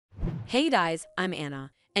Hey guys, I'm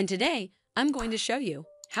Anna, and today I'm going to show you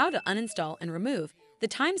how to uninstall and remove the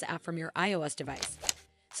Times app from your iOS device.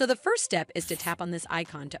 So the first step is to tap on this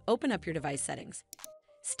icon to open up your device settings.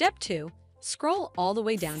 Step 2, scroll all the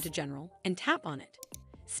way down to General and tap on it.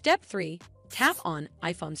 Step 3, tap on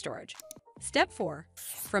iPhone storage. Step 4,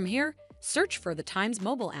 from here, search for the Times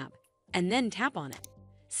mobile app and then tap on it.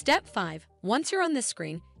 Step 5, once you're on this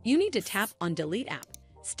screen, you need to tap on Delete app.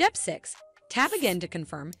 Step 6, tap again to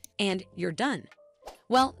confirm, and you're done.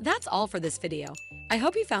 Well, that's all for this video. I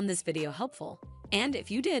hope you found this video helpful. And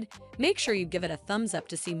if you did, make sure you give it a thumbs up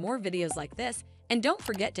to see more videos like this, and don't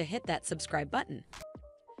forget to hit that subscribe button.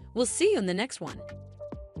 We'll see you in the next one.